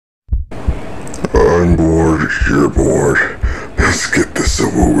I'm bored, you're bored. Let's get this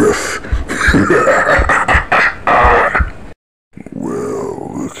over with.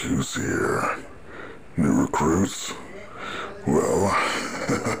 Well, look who's here. New recruits? Well,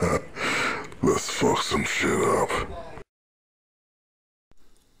 let's fuck some shit up.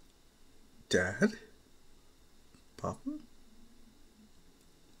 Dad? Papa?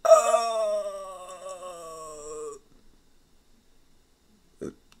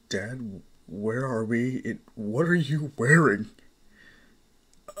 Dad, where are we? What are you wearing?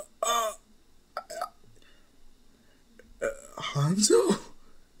 Hanzo?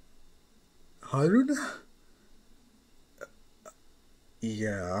 Haruna?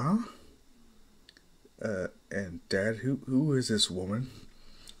 Yeah? And Dad, who is this woman?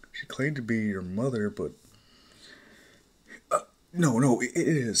 She claimed to be your mother, but... No, it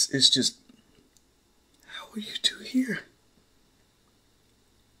is. It's just... How are you two here?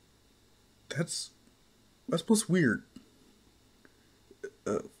 That's what's weird.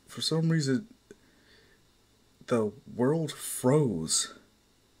 For some reason, the world froze.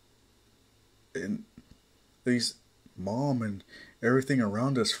 And at least Mom and everything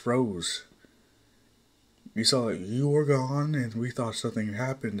around us froze. We saw that you were gone, and we thought something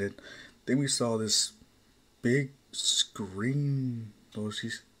happened, and then we saw this big screen. Oh,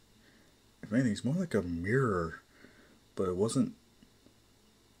 if anything, it's more like a mirror, but it wasn't.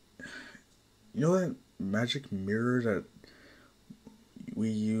 You know that magic mirror that we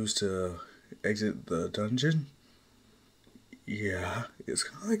used to exit the dungeon? Yeah, it's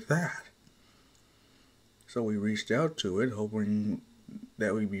kind of like that. So we reached out to it, hoping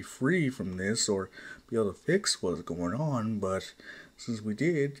that we'd be free from this or be able to fix what's going on, but since we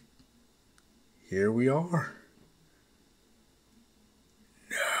did, here we are.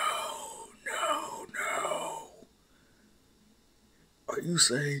 No. Are you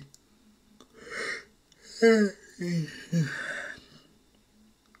saying... Are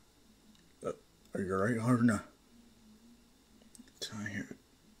you alright, Haruna? Tired.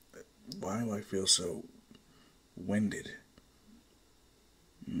 Why do I feel so winded?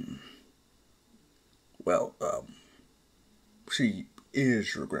 Well, she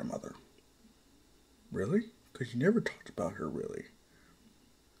is your grandmother. Really? Because you never talked about her, really.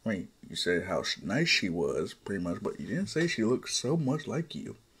 I mean, you said how nice she was, pretty much, but you didn't say she looked so much like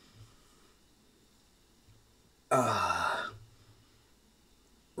you.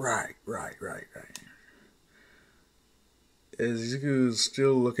 Right. As Izuku's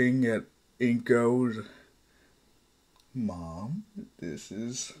still looking at Inko's, Mom, this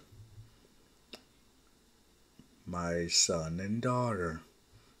is my son and daughter,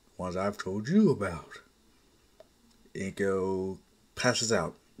 ones I've told you about. Inko passes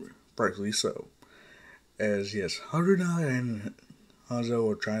out, rightfully so. As yes, Haruna and Hanzo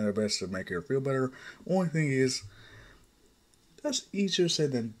are trying their best to make her feel better. Only thing is, that's easier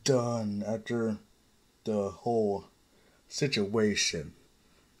said than done after the whole situation.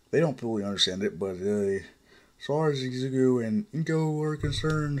 They don't fully understand it, but as far as Izuku and Inko are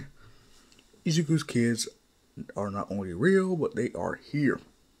concerned, Izuku's kids are not only real, but they are here.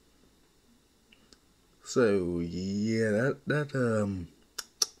 So yeah,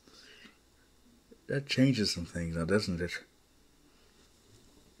 that changes some things now, doesn't it?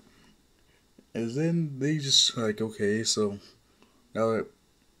 And then they just like, okay, so now that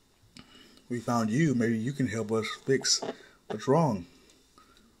we found you, maybe you can help us fix what's wrong.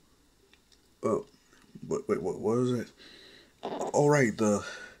 Oh, wait, what was it? All right, the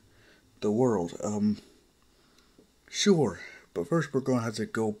world. Sure, but first we're gonna have to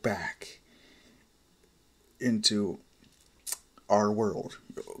go back into our world,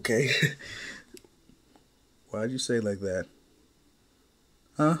 okay? Why'd you say it like that?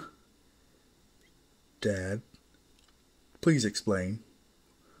 Huh? Dad, please explain.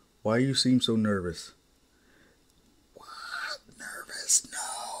 Why you seem so nervous? What? Nervous?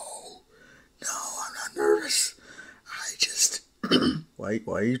 No, I'm not nervous. I just... Why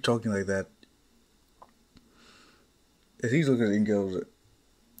are you talking like that? As he's looking at it and goes,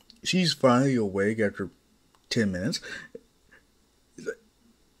 she's finally awake after 10 minutes.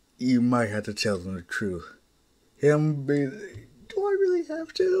 You might have to tell them the truth. Do I really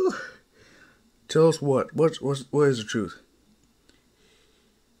have to? Tell us what? What is the truth?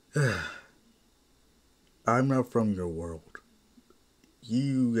 I'm not from your world.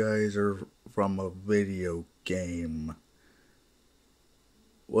 You guys are from a video game.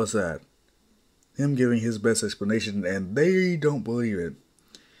 What's that? Him giving his best explanation, and they don't believe it.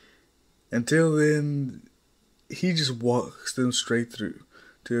 Until then, he just walks them straight through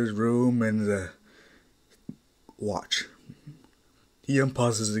to his room and watch. He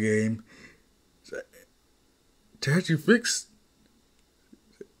unpauses the game, Dad, you fixed.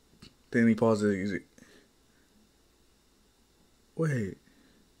 Then he pauses. Wait.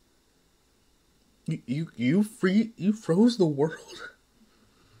 You froze the world?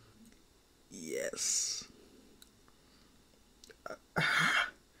 Yes.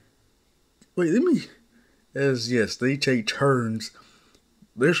 Wait, let me. As yes, they take turns,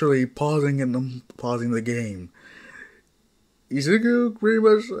 literally pausing the game. Izuku pretty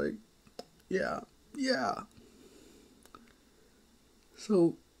much like, yeah.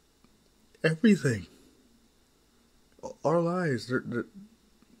 So everything, our lives,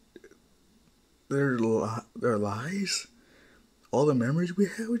 they're lies. All the memories we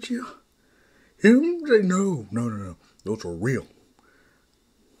had with you. Him say no. Those are real.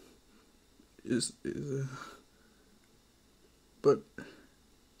 But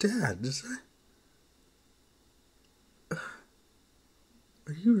Dad,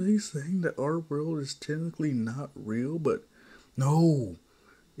 are you really saying that our world is technically not real? But no,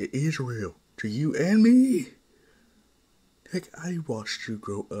 it is real to you and me. Heck, I watched you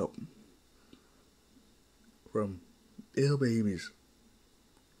grow up from ill babies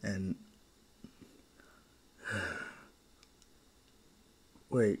and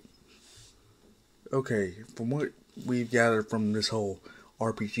wait. Okay, from what we've gathered from this whole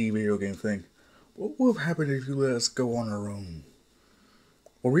RPG video game thing, what would have happened if you let us go on our own?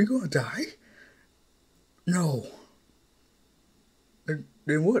 Are we gonna die? No.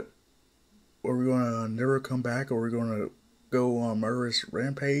 Then what? Are we gonna never come back? Or are we gonna go on a murderous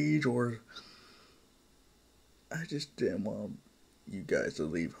rampage? Or I just didn't want you guys to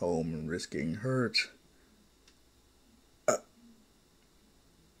leave home and risk getting hurt.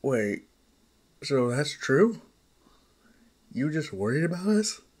 Wait. So that's true? You just worried about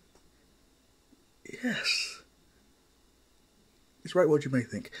us? Yes. It's right what you may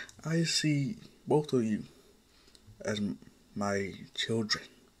think. I see both of you as my children.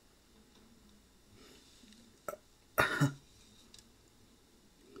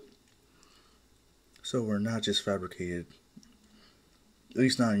 So we're not just fabricated. At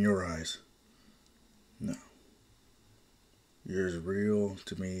least not in your eyes. No. You're as real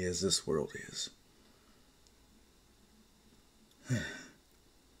to me as this world is.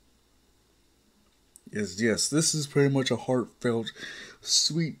 Yes, this is pretty much a heartfelt,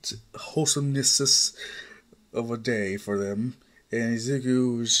 sweet wholesomeness of a day for them. And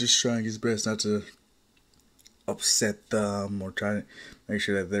Izuku is just trying his best not to upset them or trying to make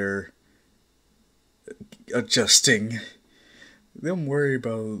sure that they're adjusting. Them worry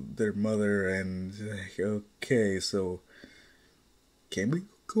about their mother and like, okay, so can we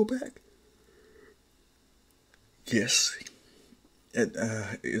go back? Yes. And,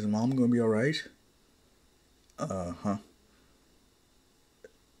 is Mom gonna be alright? Uh-huh.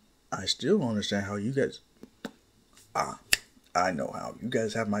 I still don't understand how you guys... I know how. You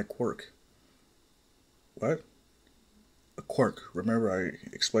guys have my quirk. What? A quirk. Remember I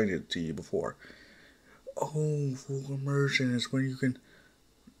explained it to you before. Oh, full immersion is when you can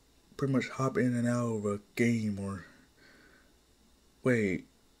pretty much hop in and out of a game or... Wait.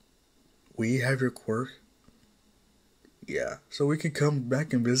 We have your quirk? Yeah. So we can come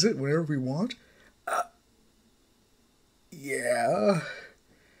back and visit whenever we want? Yeah.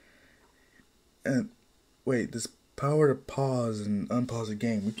 And wait, this power to pause and unpause a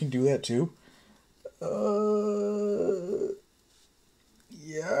game, we can do that too?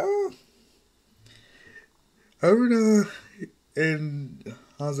 Yeah. Haruna and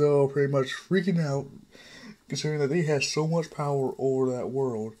Hanzo are pretty much freaking out, considering that they have so much power over that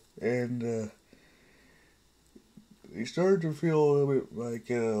world, and they started to feel a little bit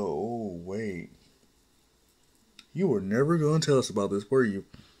like, oh wait, you were never going to tell us about this, were you?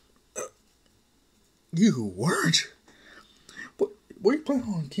 You weren't? What, were you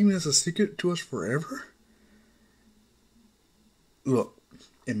planning on keeping this a secret to us forever? Look,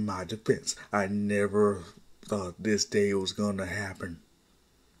 in my defense, I never thought this day was going to happen.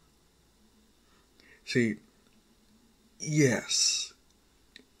 See, yes,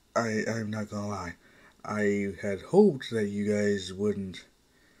 I'm not gonna lie. I had hoped that you guys wouldn't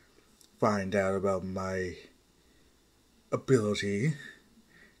find out about my ability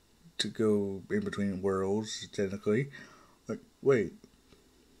to go in between worlds, technically. Like, wait.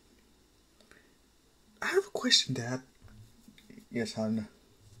 I have a question, Dad. Yes, hon.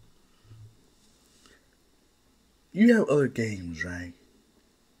 You have other games, right?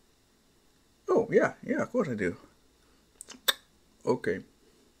 Oh, yeah, of course I do. Okay.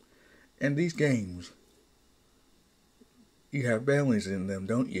 And these games, you have families in them,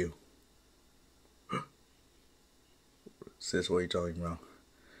 don't you? Sis, what are you talking about?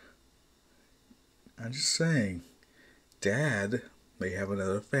 I'm just saying, Dad may have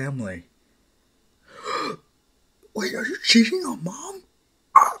another family. Wait, are you cheating on Mom?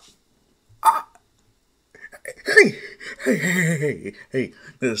 Hey, hey,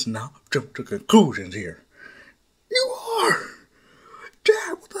 let's not jump to conclusions here. You are!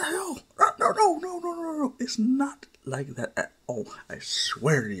 Dad, what the hell? No. It's not like that at all. I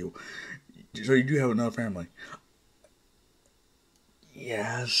swear to you. So you do have another family?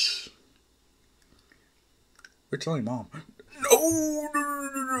 Yes. We're telling Mom.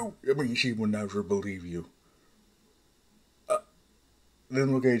 No. I mean, she would never believe you.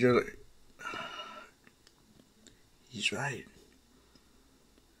 Then look at each other. He's right.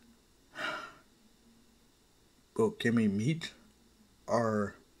 Well, can we meet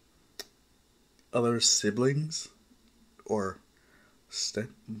our other siblings or step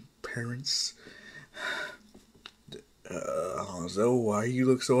parents? So why you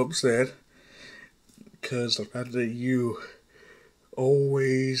look so upset? Because the fact that you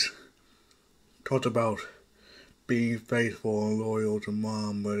always talked about being faithful and loyal to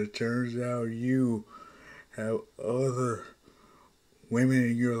Mom, but it turns out you have other women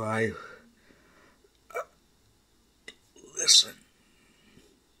in your life. Listen,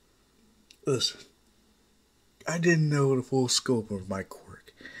 I didn't know the full scope of my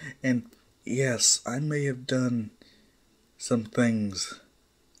quirk, and yes, I may have done some things.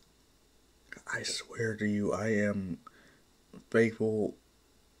 I swear to you, I am faithful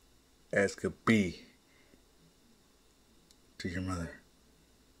as could be to your mother.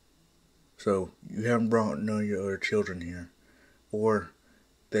 So, you haven't brought none of your other children here, or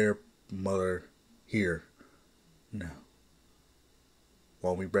their mother here. No.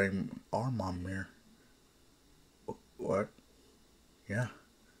 While we bring our Mom here. What? Yeah.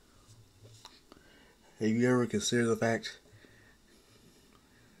 Have you ever considered the fact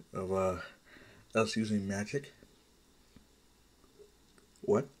of us using magic?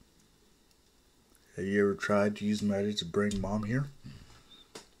 What? Have you ever tried to use magic to bring Mom here?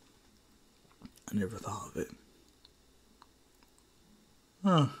 I never thought of it.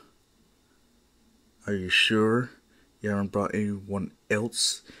 Huh. Are you sure you haven't brought anyone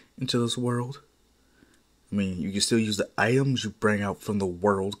else into this world? I mean, you can still use the items you bring out from the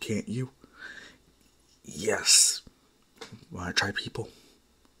world, can't you? Yes. Wanna try people?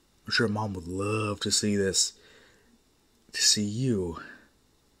 I'm sure Mom would love to see this. To see you.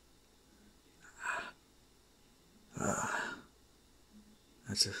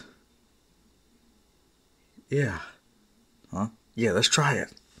 That's a... Yeah. Huh? Yeah, let's try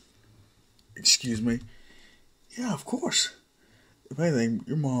it. Excuse me? Yeah, of course. If anything,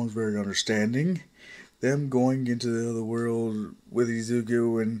 your Mom's very understanding. Them going into the other world with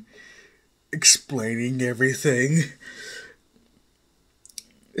Izuku and explaining everything.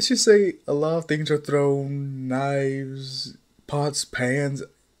 Let's just say a lot of things are thrown, knives, pots, pans,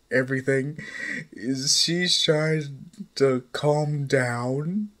 everything. She's trying to calm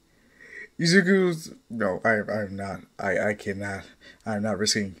down. Izuku's... No, I'm not. I cannot. I'm not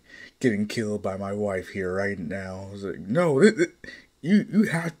risking getting killed by my wife here right now. I was like, no, you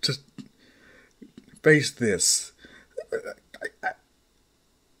have to face this.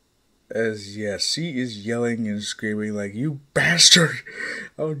 As yes, she is yelling and screaming like, you bastard!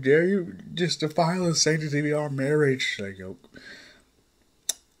 How dare you just defile the sanctity of our marriage? Like, yo,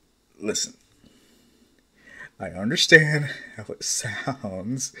 listen, I understand how it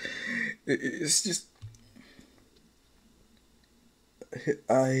sounds. It's just,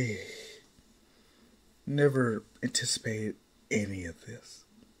 I never anticipated any of this.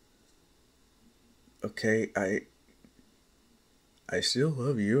 Okay, I still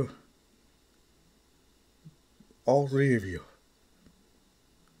love you. All three of you.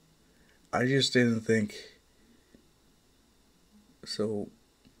 I just didn't think. So,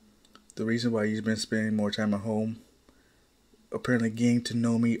 the reason why you've been spending more time at home, apparently getting to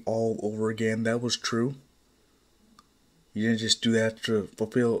know me all over again, that was true. You didn't just do that to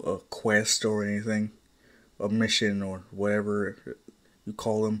fulfill a quest or anything, a mission or whatever you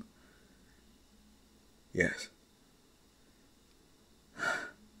call them. Yes.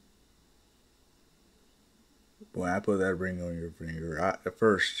 When I put that ring on your finger, at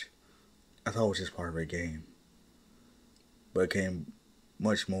first, I thought it was just part of a game. But it came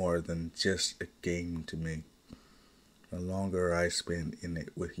much more than just a game to me. The longer I spend in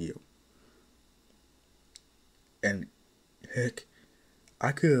it with you. And, heck,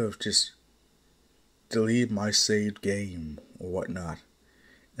 I could have just deleted my saved game or whatnot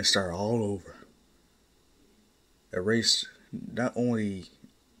and start all over. Erase not only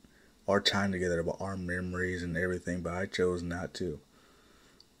our time together, but our memories and everything, but I chose not to.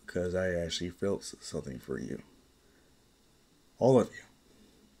 because I actually felt something for you. All of you.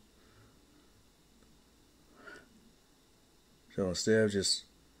 So instead of just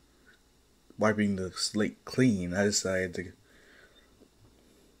wiping the slate clean, I decided to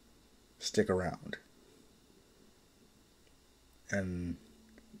stick around and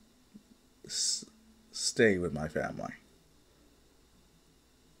stay with my family.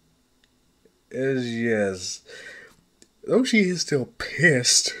 As yes, though she is still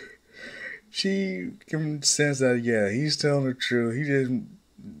pissed, she can sense that, yeah, he's telling the truth. He didn't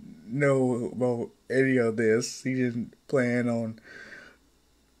know about any of this. He didn't plan on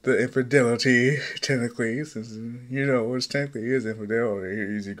the infidelity, technically, since, it's technically his infidelity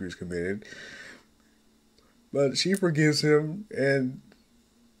Izuku's committed. But she forgives him, and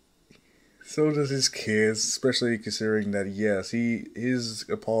so does his kids, especially considering that, yes, his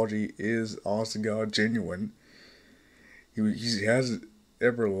apology is honest to God genuine. He hasn't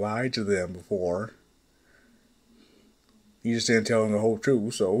ever lied to them before. He just didn't tell them the whole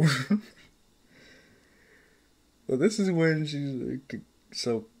truth, so. But this is when she's like,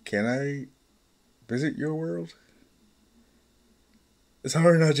 so can I visit your world? It's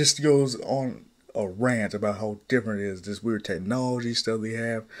hard not just goes on a rant about how different it is, this weird technology stuff they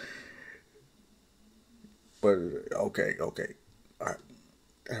have. But, okay. I'd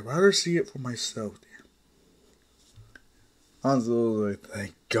rather see it for myself. Hanzo's like,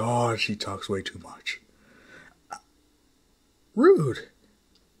 thank God she talks way too much. Rude.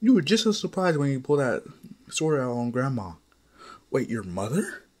 You were just so surprised when you pulled that sword out on Grandma. Wait, your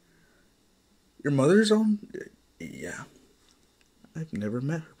mother? Your mother's on? Yeah. I've never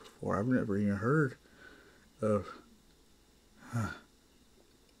met her before. I've never even heard of...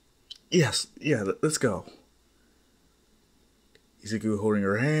 Yes, yeah, let's go. Izuku holding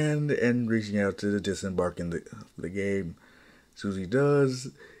her hand and reaching out to disembark in the game. As soon as he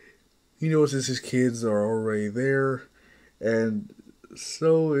does, he notices his kids are already there, and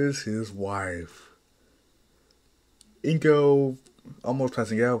so is his wife. Inko almost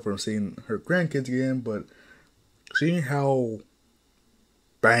passing out from seeing her grandkids again, but seeing how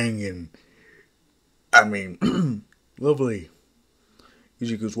banging, lovely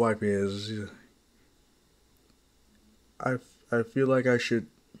Izuku's wife is, I feel like I should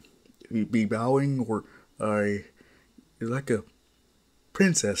be bowing, or like a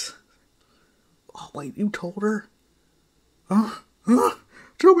princess. Oh wait, you told her? Huh?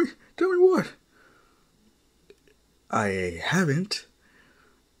 Tell me what? I haven't.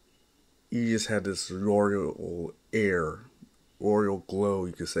 You just had this royal air, royal glow,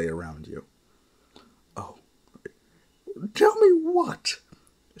 you could say, around you. Oh. Tell me what?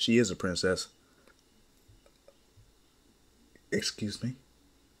 She is a princess. Excuse me?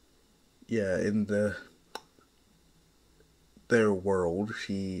 Yeah, in their world,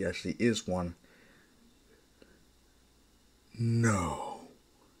 she actually is one. No.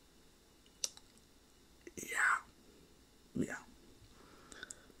 Yeah.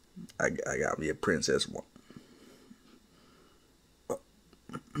 I gotta be a princess one.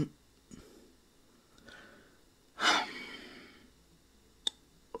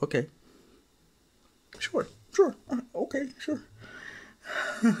 Okay. Sure. Okay, sure.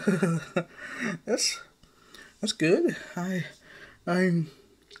 That's good. I'm.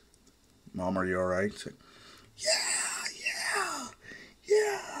 Mom, are you alright? Yeah.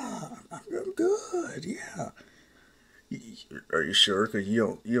 I'm good. Yeah. Are you sure? Cause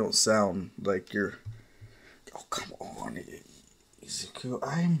you don't sound like you're. Oh, come on, Izuku.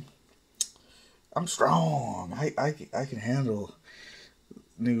 I'm strong. I can handle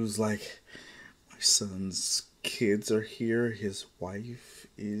news like my son's kids are here, his wife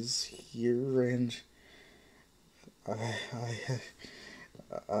is here, and I'm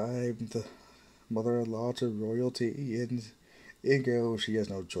the mother-in-law to royalty, and Ingo, she has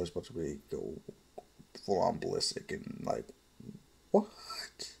no choice but to go full-on ballistic, and like, what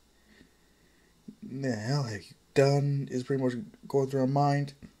the hell have you done is pretty much going through her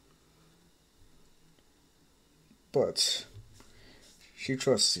mind. But she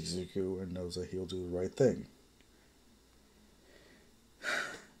trusts Izuku and knows that he'll do the right thing.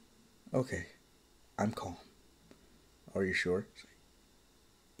 Okay, I'm calm. Are you sure?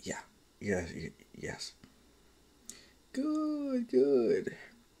 Yeah. Yes. Good.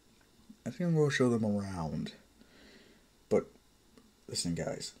 I think I'm going to show them around. But, listen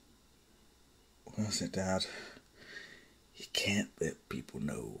guys. Listen, Dad. You can't let people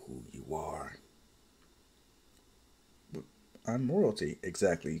know who you are. But I'm royalty.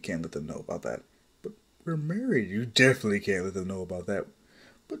 Exactly, you can't let them know about that. But we're married. You definitely can't let them know about that.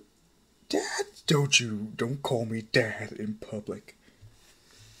 But, Dad, don't call me Dad in public.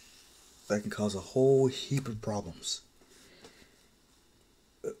 that can cause a whole heap of problems.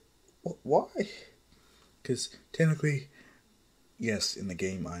 Why? Because technically, yes, in the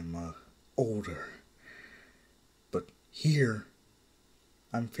game I'm older. But here,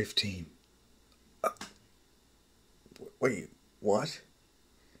 I'm 15. Wait, what?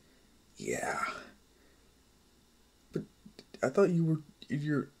 Yeah. But I thought you were in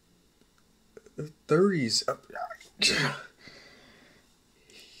your 30s.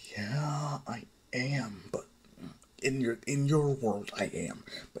 Yeah, I am, but in your world I am.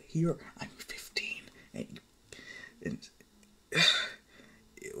 But here I'm 15, and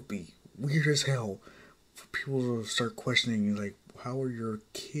it'll be weird as hell for people to start questioning, like, how are your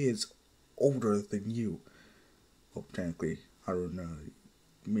kids older than you? Well, technically, I don't know.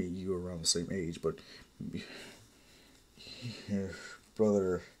 Me and you are around the same age, but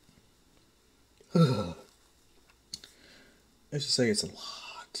brother, let's just say it's a lot.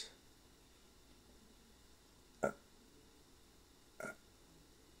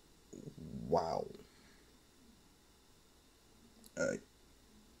 Wow.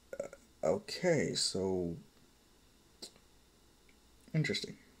 Okay, so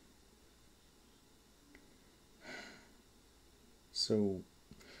interesting. So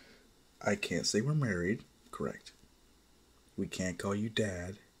I can't say we're married, correct? We can't call you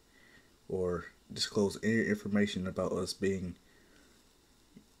dad or disclose any information about us being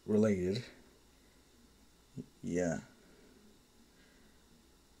related. Yeah.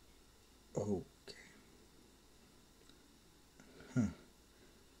 Okay. Huh.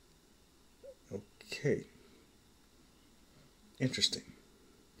 Okay. Interesting.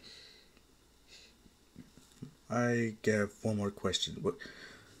 I have one more question. What?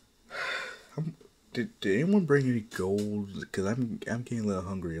 Did anyone bring any gold? Because I'm getting a little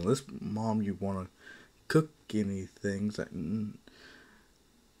hungry. Unless, Mom, you want to cook anything.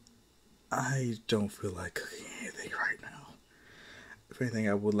 I don't feel like cooking anything right now. If anything,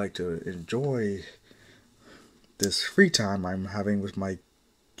 I would like to enjoy this free time I'm having with my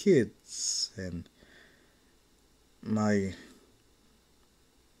kids and my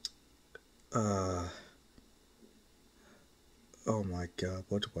oh my god,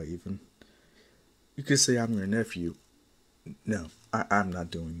 what do I even? You could say I'm your nephew. No, I'm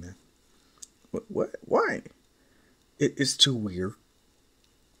not doing that. What? Why? It's too weird.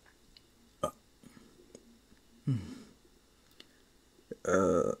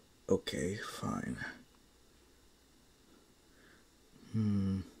 Okay, fine.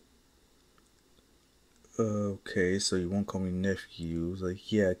 Okay, so you won't call me nephew.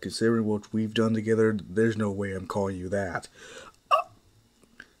 Like, yeah, considering what we've done together, there's no way I'm calling you that.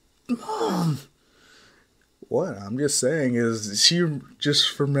 Mom! What I'm just saying is, she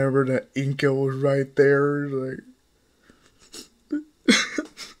just remembered that Inca was right there, like...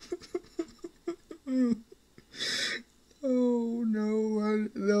 Oh, no,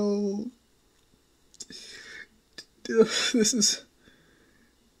 no. This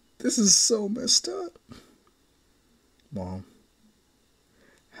is so messed up. Mom,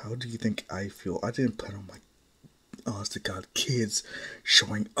 how do you think I feel? I didn't plan on my honest to God kids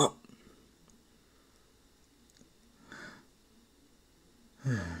showing up.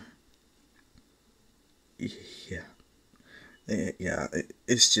 Yeah. Yeah,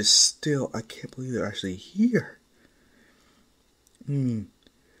 it's just still, I can't believe they're actually here. I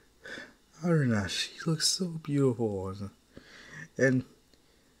don't know, she looks so beautiful. And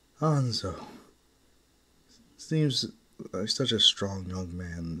Hanzo seems like such a strong young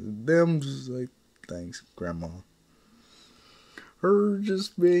man. Them just like, thanks, Grandma. Her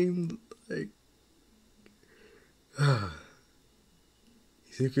just being like, you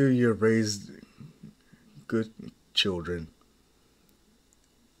think you raised good children.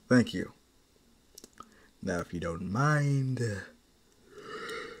 Thank you. Now, if you don't mind,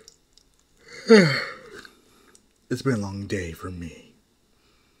 it's been a long day for me.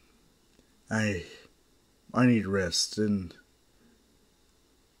 I need rest and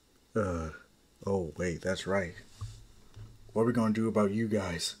oh wait, that's right. What are we gonna do about you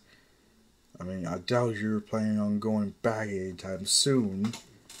guys? I mean, I doubt you're planning on going back anytime soon.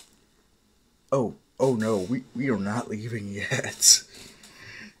 Oh no, we are not leaving yet.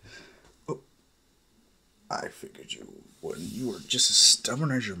 Oh, I figured you wouldn't. You were just as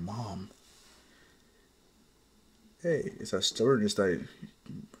stubborn as your mom. Hey, it's that stubbornness that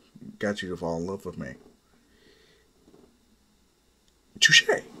got you to fall in love with me. Touche.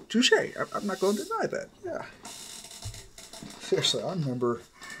 I'm not going to deny that. Yeah. Seriously, I remember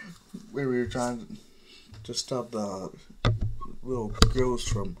when we were trying to stop the little ghost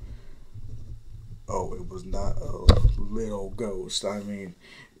from... Oh, it was not a little ghost. I mean,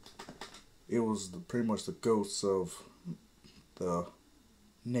 it was pretty much the ghosts of the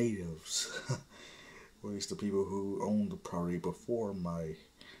natives, or at least the people who owned the property before my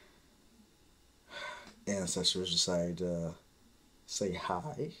ancestors decided to say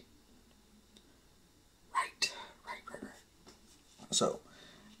hi. Right. So,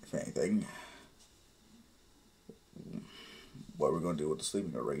 if anything, what we're going to do with the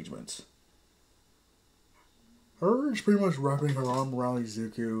sleeping arrangements. Her is pretty much wrapping her arm around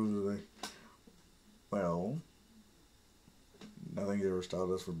Izuku. Well, nothing ever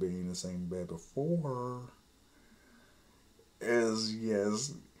stopped us from being in the same bed before. As,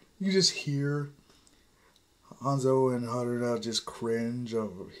 yes, you just hear Hanzo and Haruna just cringe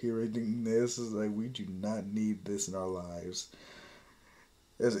of hearing this. It's like, we do not need this in our lives.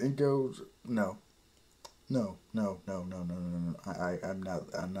 As Inko, no.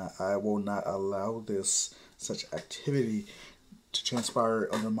 I will not allow such activity to transpire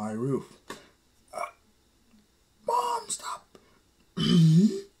under my roof. Mom, stop.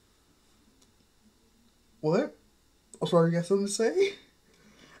 What? I'm sorry, you got something to say?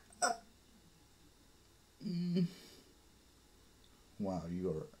 Wow, you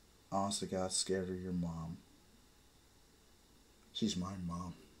are honestly got scared of your mom. She's my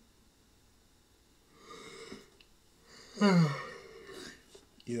mom.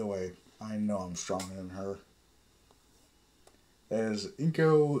 Either way, I know I'm stronger than her. As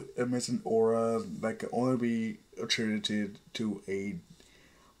Inko emits an aura that can only be attributed to a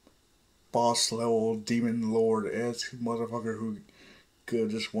boss level demon lord as motherfucker who could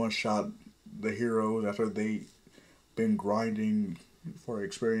just one shot the heroes after they been grinding for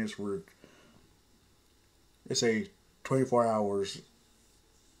experience work. It's a 24 hours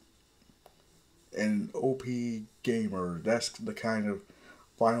an OP gamer. That's the kind of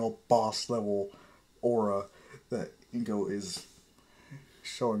final boss level aura that Inko is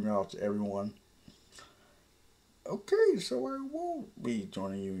showing out to everyone. Okay, so I won't be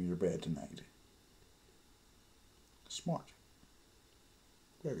joining you in your bed tonight. Smart.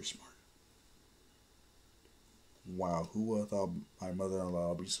 Very smart. Wow, who would have thought my mother-in-law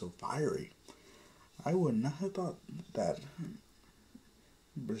would be so fiery? I would not have thought that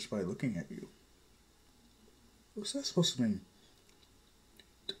just by looking at you. What's that supposed to mean?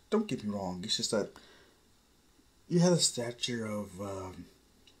 Don't get me wrong, it's just that you have the stature of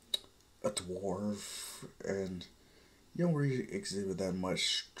a dwarf, and you don't really exhibit that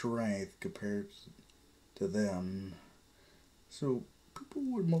much strength compared to them. So people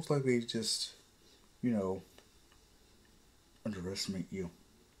would most likely just, underestimate you.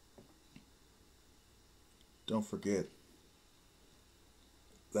 Don't forget,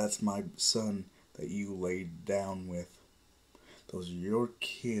 that's my son that you laid down with. Those are your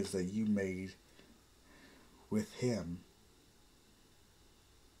kids that you made with him.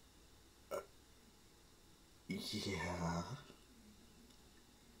 Yeah.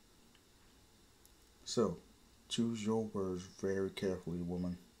 So, choose your words very carefully,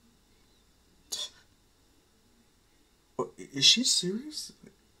 woman. Is she serious?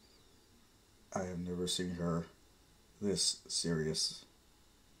 I have never seen her this serious.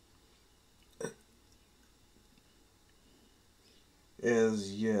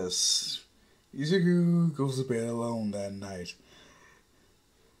 As yes, Izuku goes to bed alone that night.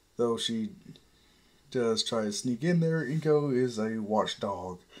 Though she does try to sneak in there, Inko is a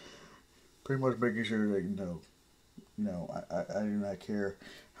watchdog. Pretty much making sure that, I do not care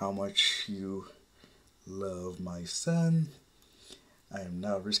how much you love my son. I am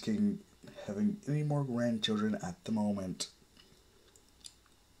not risking having any more grandchildren at the moment.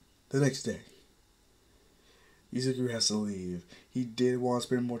 The next day, Izuku has to leave. He did want to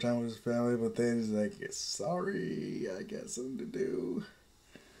spend more time with his family, but then he's like, sorry, I got something to do.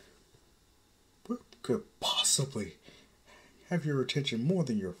 What could possibly have your attention more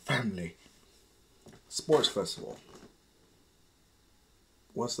than your family? Sports festival.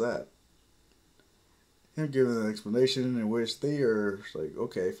 What's that? Him giving an explanation in which they are like,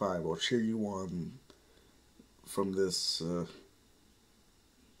 okay, fine, we'll cheer you on from this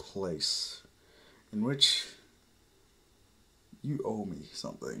place in which you owe me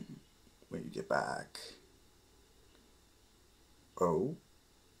something when you get back. Oh?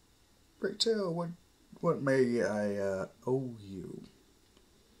 Pray tell, what may I owe you?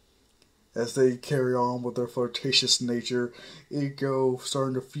 As they carry on with their flirtatious nature, Ego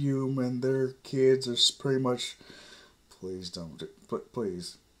starting to fume, and their kids are pretty much, please don't,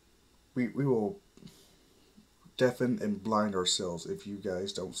 please. We will deafen and blind ourselves if you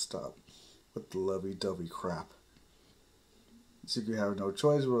guys don't stop with the lovey-dovey crap. So you have no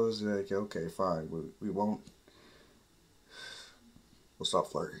choice, we'll just be like, okay, fine, we won't. We'll stop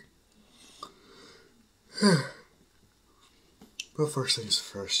flirting. But first things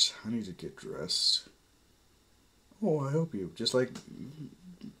first, I need to get dressed. Oh, I help you, just like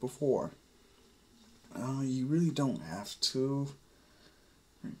before. You really don't have to.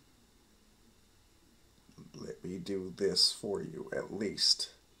 Let me do this for you, at least.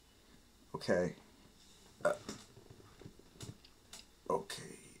 Okay.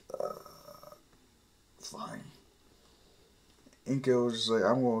 Okay. Fine. Inko's like,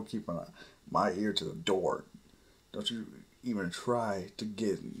 I'm gonna keep my ear to the door. Don't you even try to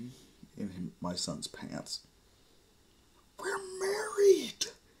get in my son's pants. We're married!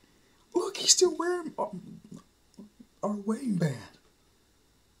 Look, he's still wearing our wedding band.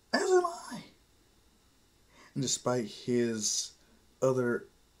 As am I. And despite his other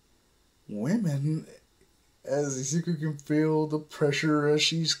women, as Izuku can feel the pressure as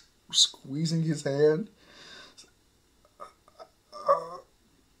she's squeezing his hand.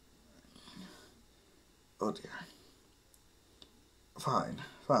 Oh dear. Fine.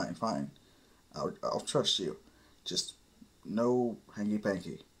 I'll trust you. Just no hanky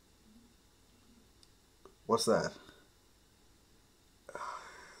panky. What's that?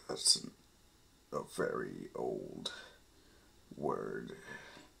 That's a very old word.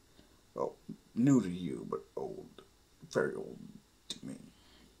 Well, new to you, but old. Very old to me.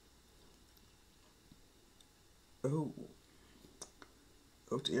 Oh.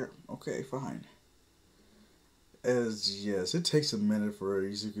 Oh dear. Okay, fine. As yes, it takes a minute for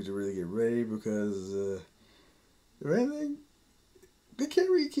Izuku to really get ready because they can't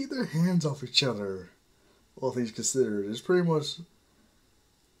really keep their hands off each other. All things considered, it's pretty much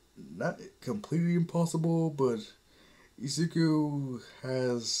not completely impossible, but Izuku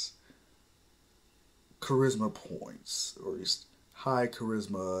has charisma points, or at least high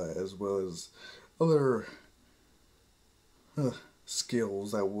charisma, as well as other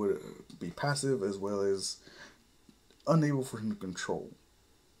skills that would be passive as well as unable for him to control.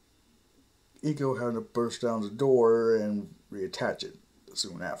 Inko having to burst down the door and reattach it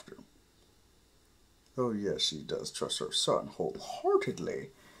soon after. Oh yes, she does trust her son wholeheartedly.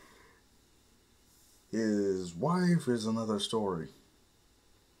 His wife is another story.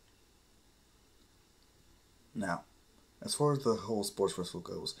 Now, as far as the whole sports festival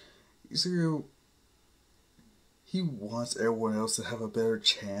goes, Izuku, he wants everyone else to have a better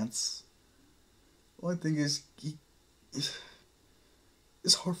chance. The only thing is,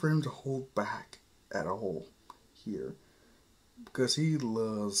 it's hard for him to hold back at all here. Because he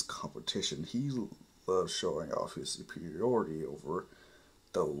loves competition. He loves showing off his superiority over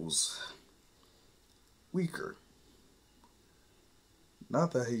those weaker.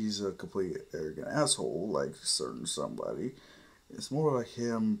 Not that he's a complete arrogant asshole like certain somebody. It's more like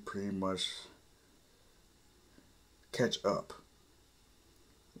him pretty much catch up.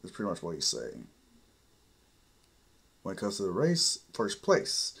 That's pretty much what he's saying. When it comes to the race, first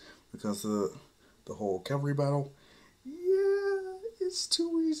place. When it comes to the whole cavalry battle, yeah, it's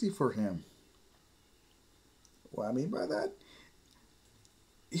too easy for him. What I mean by that?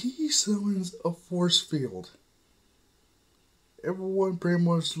 He summons a force field. Everyone pretty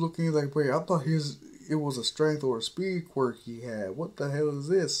much looking like, wait, I thought it was a strength or a speed quirk he had. What the hell is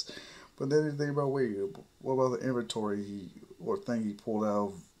this? But then you think about, wait, what about the inventory thing he pulled out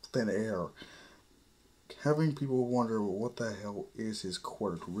of thin air? Having people wonder what the hell is his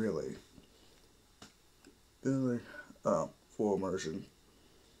quirk really. Then full immersion.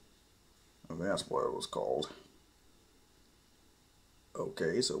 I think that's what it was called.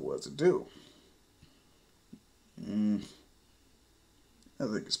 Okay, so what's it do? I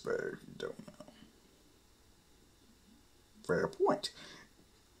think it's better if you don't know. Fair point.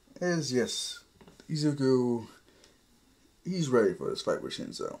 As yes, Izuku, he's ready for this fight with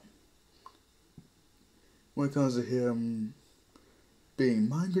Shinzo. When it comes to him being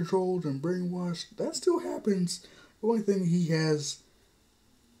mind controlled and brainwashed, that still happens. The only thing he has,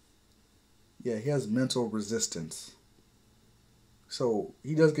 he has mental resistance. So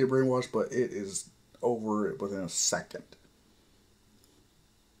he does get brainwashed, but it is over within a second.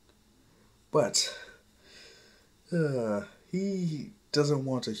 But he doesn't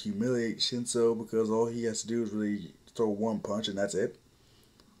want to humiliate Shinzo because all he has to do is really throw one punch and that's it.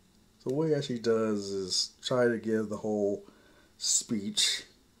 So what he actually does is try to give the whole speech,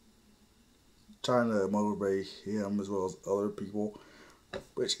 trying to motivate him as well as other people,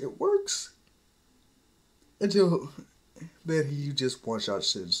 which it works until then he just one-shot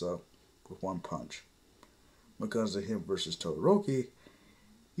Shinzo with one punch. When it comes to him versus Todoroki,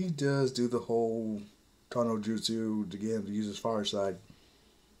 he does do the whole Tano Jutsu to get him to use his fire side.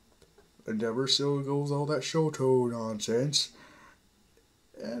 And never still goes all that Shoto nonsense.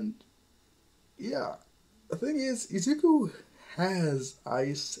 And yeah, The thing is, Izuku has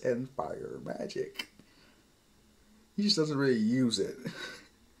ice and fire magic. He just doesn't really use it.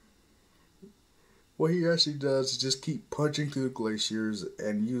 What he actually does is just keep punching through the glaciers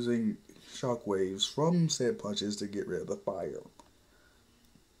and using shockwaves from said punches to get rid of the fire.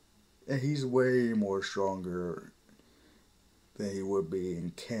 And he's way more stronger than he would be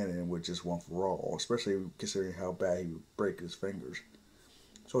in canon with just one for all, especially considering how bad he would break his fingers.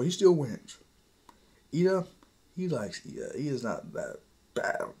 So he still wins. Ida, he likes Ida. He is not that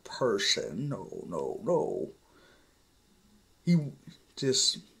bad a person. No, no, no. He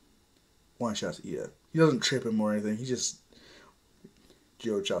just one shots Ida. He doesn't trip him or anything. He just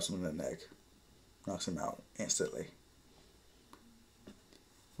Joe chops him in the neck, knocks him out instantly.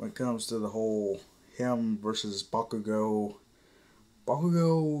 When it comes to the whole him versus Bakugo,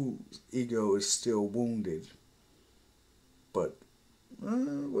 Bakugo's ego is still wounded. But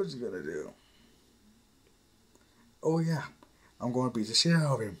what's he gonna do? Oh yeah, I'm gonna beat the shit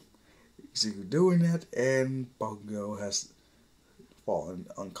out of him. He's doing that, and Bakugo has fallen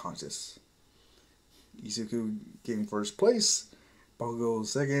unconscious. Izuku getting first place, Bakugo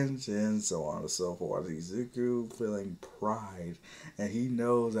second, and so on and so forth. Izuku feeling pride, and he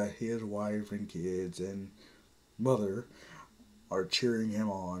knows that his wife and kids and mother are cheering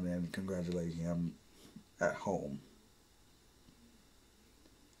him on and congratulating him at home.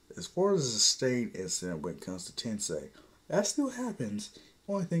 As far as the stain incident when it comes to Tensei, that still happens.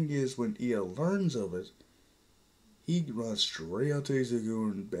 The only thing is, when Ida learns of it, he runs straight out to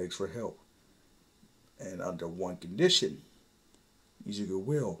Izuku and begs for help. And under one condition, Izuku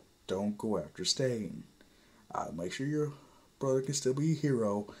will, don't go after Stain. I'll make sure your brother can still be a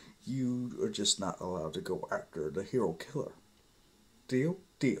hero. You are just not allowed to go after the hero killer. Deal?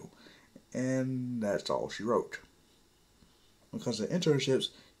 Deal. And that's all she wrote. When it comes to internships,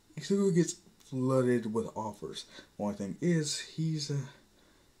 Izuku gets flooded with offers. One thing is, he's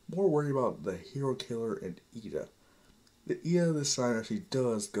more worried about the hero killer and Ida. The Ida this time actually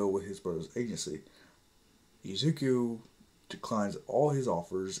does go with his brother's agency. Izuku declines all his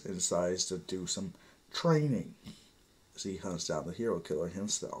offers and decides to do some training as he hunts down the hero killer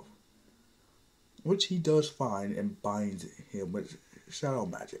himself, which he does find and binds him with shadow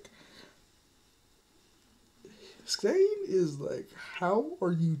magic. Stain is like, how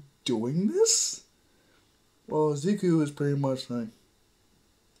are you doing this? Well, Izuku is pretty much like,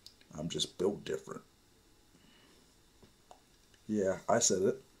 I'm just built different. Yeah, I said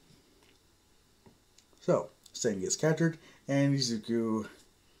it. So, Stain gets captured, and Izuku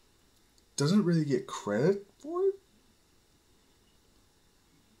doesn't really get credit for it.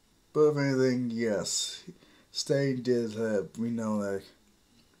 But if anything, yes, Stain did have, we know that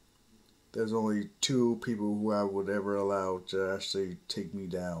there's only two people who I would ever allow to actually take me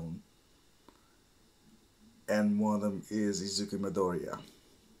down. And one of them is Izuku Midoriya.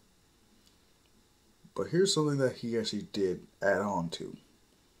 But here's something that he actually did add on to.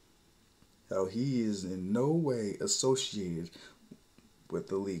 How he is in no way associated with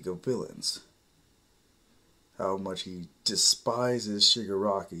the League of Villains. How much he despises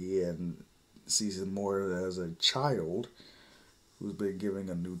Shigaraki and sees him more as a child who's been given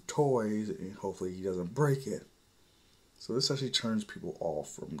a new toy, and hopefully he doesn't break it. So this actually turns people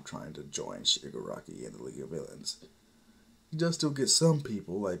off from trying to join Shigaraki in the League of Villains. He does still get some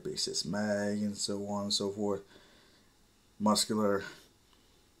people, like Basis Mag and so on and so forth. Muscular.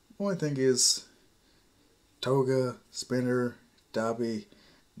 Only thing is, Toga, Spinner, Dabi,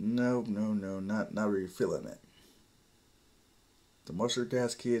 no, not really feeling it. The Mustard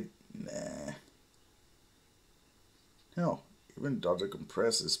Gas Kid, nah. Hell, even Dr.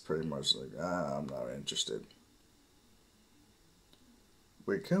 Compress is pretty much like, I'm not interested.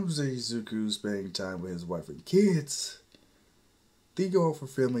 When it comes to Izuku spending time with his wife and kids, they go out for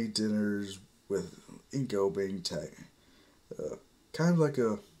family dinners with Inko being tagged. Kind of like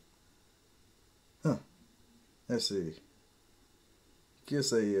a, let's see,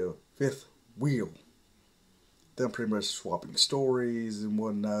 guess a fifth wheel. Them pretty much swapping stories and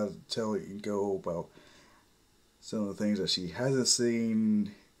whatnot, telling Inko about some of the things that she hasn't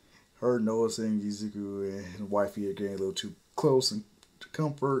seen, her noticing Izuku and wifey are getting a little too close and to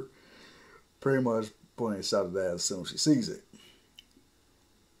comfort, pretty much pointing a shot at that as soon as she sees it.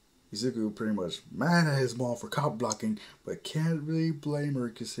 Izuku pretty much mad at his mom for cop blocking, but can't really blame her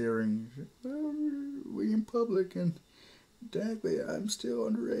considering we in public and technically I'm still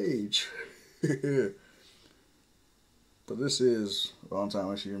underage. But this is a long time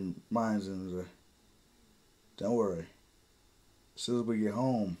when she reminds him that, don't worry, as soon as we get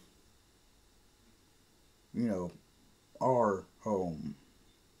home, our home,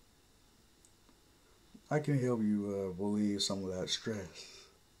 I can help you relieve some of that stress.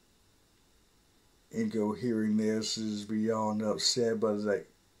 Ingo hearing this is beyond upset, but it's like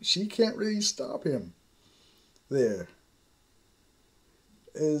she can't really stop him. There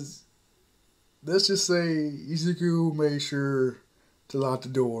is. Let's just say Izuku made sure to lock the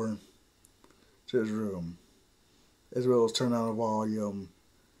door to his room, as well as turn on the volume.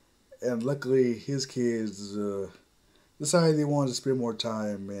 And luckily, his kids decided they wanted to spend more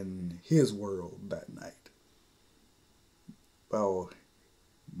time in his world that night. Well,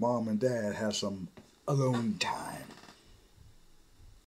 mom and dad had some alone time.